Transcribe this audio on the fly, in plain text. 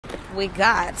we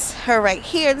got her right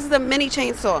here. This is the mini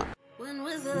chainsaw. When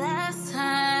was the last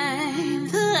time?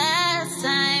 The last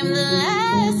time, the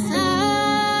last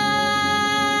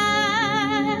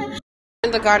time.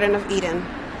 In the Garden of Eden.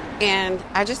 And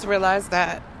I just realized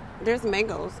that there's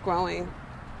mangoes growing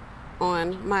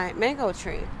on my mango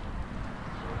tree.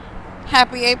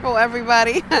 Happy April,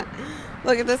 everybody.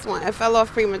 Look at this one. It fell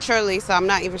off prematurely, so I'm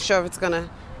not even sure if it's going to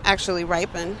actually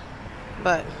ripen.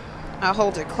 But I'll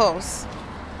hold it close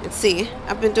and see.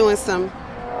 I've been doing some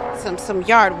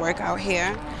yard work out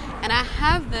here. And I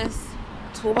have this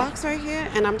toolbox right here,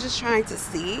 and I'm just trying to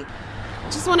see.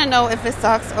 Just want to know if it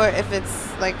sucks or if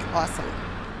it's, like, awesome.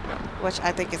 Which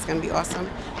I think it's going to be awesome.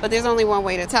 But there's only one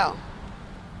way to tell.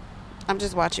 I'm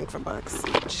just watching for bugs.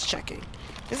 Just checking.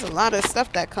 There's a lot of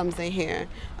stuff that comes in here.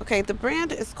 Okay, the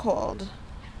brand is called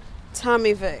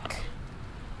TomyVic.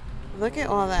 Look at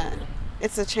all that.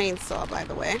 It's a chainsaw, by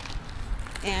the way.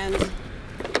 And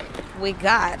we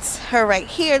got her right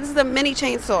here. This is the mini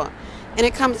chainsaw. And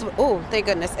it comes with, oh, thank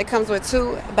goodness. It comes with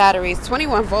 2 batteries,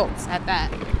 21 volts at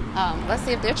that. Let's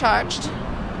see if they're charged.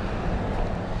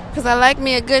 Because I like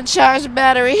me a good charged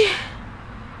battery.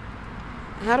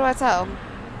 How do I tell?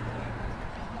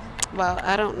 Well,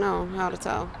 I don't know how to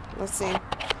tell. Let's see.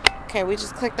 Okay, we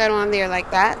just click that on there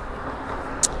like that.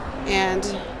 And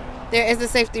there is a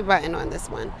safety button on this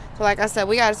one. So like I said,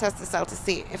 we got to test this out to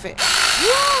see if it...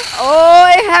 Oh,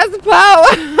 it has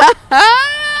power.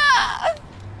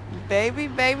 Baby,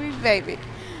 baby, baby.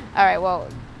 All right, well,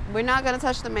 we're not going to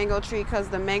touch the mango tree because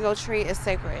the mango tree is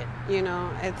sacred. You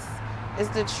know, it's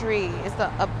the tree. It's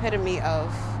the epitome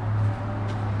of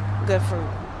good fruit.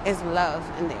 It's love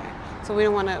in there. So we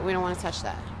don't want to touch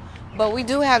that. But we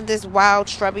do have this wild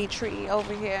shrubby tree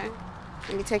over here.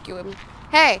 Let me take you with me.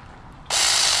 Hey!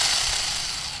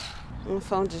 My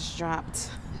phone just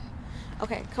dropped.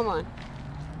 Okay, come on.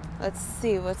 Let's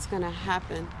see what's going to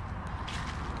happen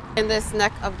in this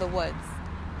neck of the woods.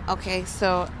 Okay,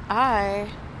 so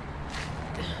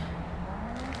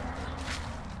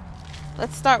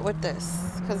let's start with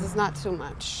this because it's not too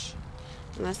much.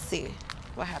 Let's see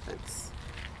what happens.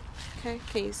 Okay,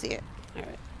 can you see it? All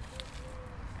right.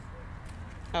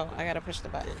 Oh, I gotta push the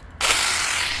button.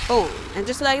 Boom, and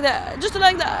just like that, just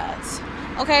like that.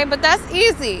 Okay, but that's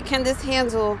easy. Can this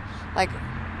handle like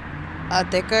a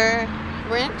thicker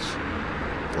wrench?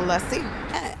 Let's see.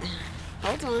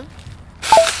 Hold on.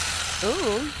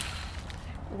 Ooh,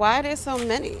 why are there so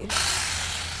many?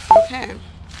 Okay.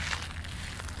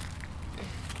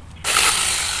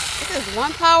 This is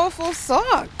one powerful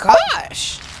saw.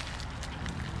 Gosh.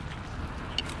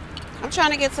 I'm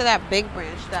trying to get to that big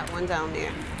branch, that one down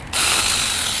there.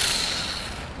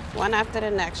 One after the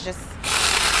next, just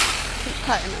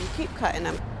keep cutting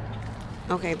them.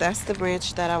 Okay, that's the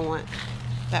branch that I want,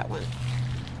 that one.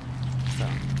 So,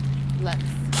 let's.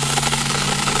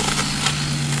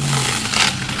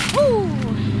 Woo!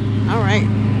 All right,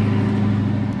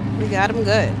 we got them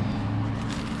good.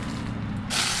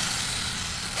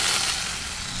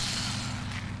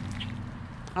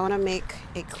 I want to make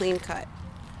a clean cut.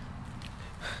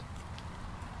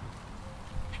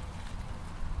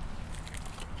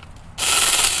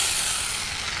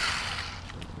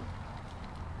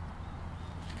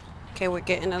 Okay, we're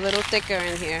getting a little thicker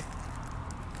in here.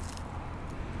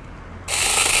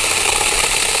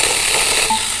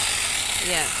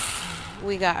 Yes,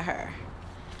 we got her.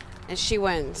 And she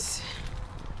wins.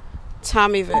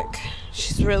 TomyVic.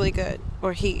 She's really good.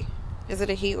 Or he. Is it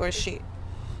a he or a she?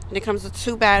 And it comes with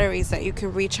 2 batteries that you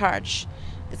can recharge.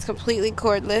 It's completely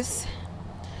cordless.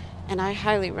 And I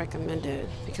highly recommend it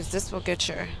because this will get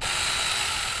your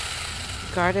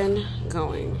garden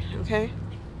going. Okay?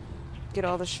 Get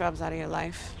all the shrubs out of your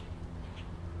life.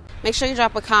 Make sure you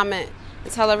drop a comment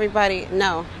and tell everybody,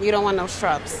 no, you don't want no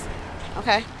shrubs.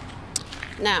 Okay?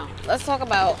 Now, let's talk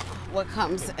about what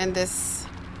comes in this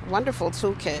wonderful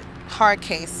toolkit, hard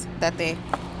case that they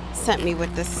sent me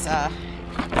with this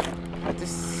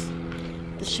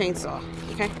chainsaw.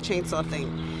 Okay? Chainsaw thing.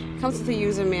 It comes with a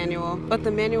user manual, but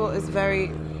the manual is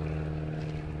very...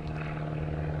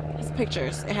 It's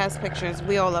pictures. It has pictures.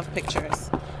 We all love pictures.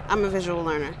 I'm a visual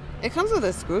learner. It comes with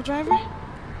a screwdriver.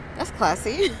 That's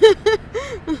classy.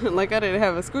 Like I didn't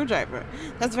have a screwdriver.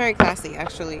 That's very classy,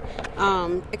 actually.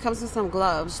 It comes with some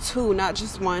gloves, 2, not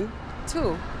just 1.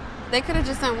 2. They could have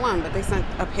just sent 1, but they sent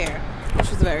a pair, which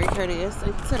was very courteous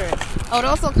and considerate. Oh, it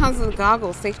also comes with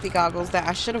goggles, safety goggles that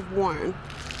I should have worn,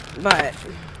 but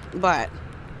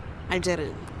I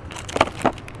didn't.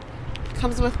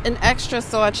 Comes with an extra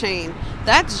saw chain.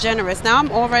 That's generous. Now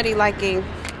I'm already liking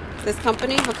this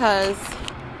company because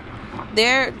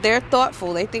they're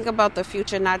thoughtful. They think about the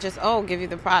future, not just, oh, give you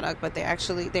the product, but they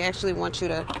actually want you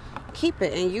to keep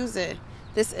it and use it.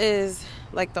 This is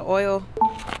like the oil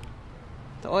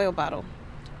bottle.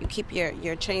 You keep your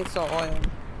chainsaw oil,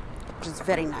 which is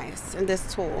very nice. And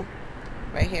this tool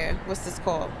right here, what's this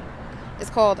called? It's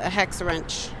called a hex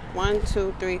wrench. 1,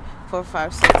 2, 3, 4,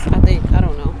 5, 6. I think, I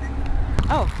don't know.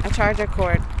 Oh, a charger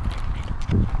cord.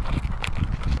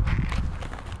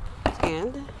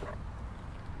 And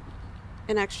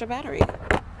an extra battery.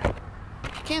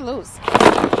 Can't lose.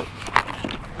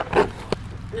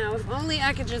 Now, if only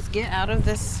I could just get out of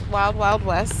this wild, wild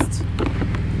west,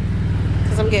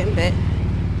 because I'm getting bit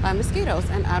by mosquitoes,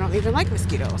 and I don't even like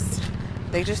mosquitoes.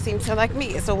 They just seem to like me.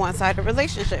 It's a one-sided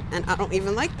relationship, and I don't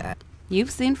even like that.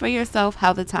 You've seen for yourself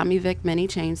how the TomyVic mini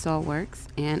chainsaw works,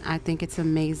 and I think it's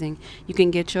amazing. You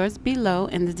can get yours below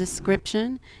in the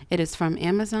description. It is from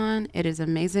Amazon. It is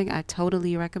amazing. I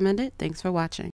totally recommend it. Thanks for watching.